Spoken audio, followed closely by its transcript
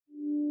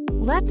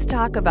Let's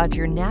talk about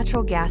your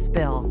natural gas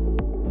bill.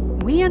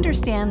 We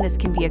understand this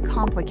can be a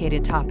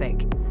complicated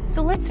topic,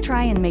 so let's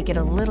try and make it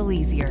a little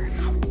easier.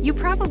 You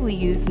probably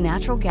use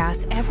natural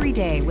gas every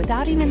day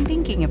without even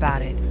thinking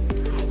about it.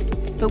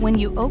 But when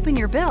you open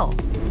your bill,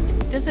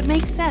 does it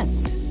make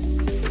sense?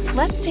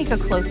 Let's take a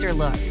closer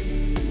look.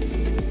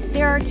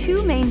 There are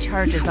two main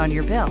charges on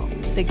your bill,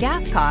 the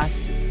gas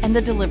cost and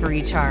the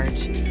delivery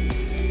charge.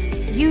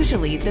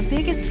 Usually, the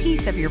biggest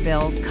piece of your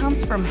bill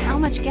comes from how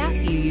much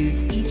gas you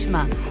use each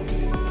month.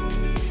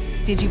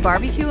 Did you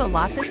barbecue a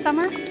lot this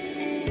summer?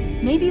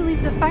 Maybe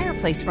leave the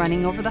fireplace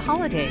running over the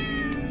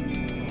holidays.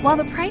 While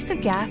the price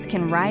of gas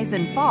can rise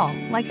and fall,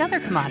 like other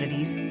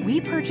commodities, we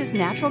purchase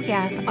natural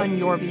gas on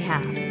your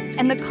behalf,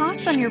 and the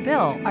costs on your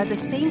bill are the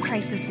same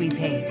prices we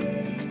paid.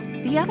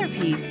 The other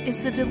piece is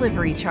the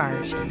delivery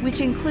charge,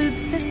 which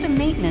includes system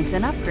maintenance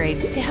and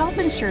upgrades to help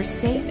ensure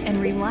safe and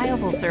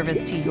reliable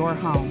service to your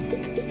home.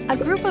 A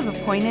group of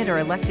appointed or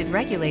elected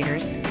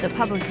regulators, the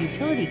Public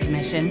Utility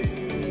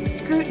Commission,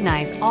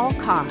 scrutinize all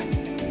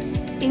costs,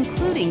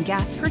 including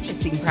gas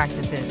purchasing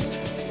practices,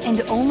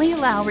 and only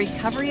allow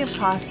recovery of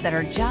costs that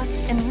are just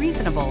and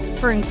reasonable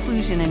for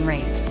inclusion in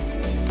rates.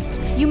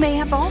 You may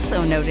have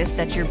also noticed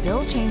that your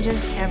bill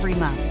changes every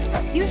month.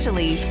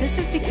 Usually, this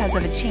is because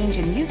of a change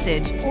in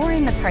usage or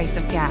in the price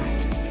of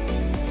gas.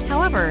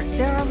 However,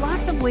 there are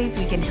lots of ways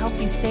we can help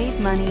you save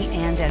money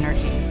and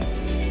energy.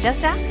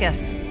 Just ask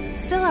us.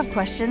 Still have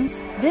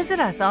questions? Visit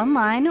us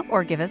online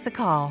or give us a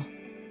call.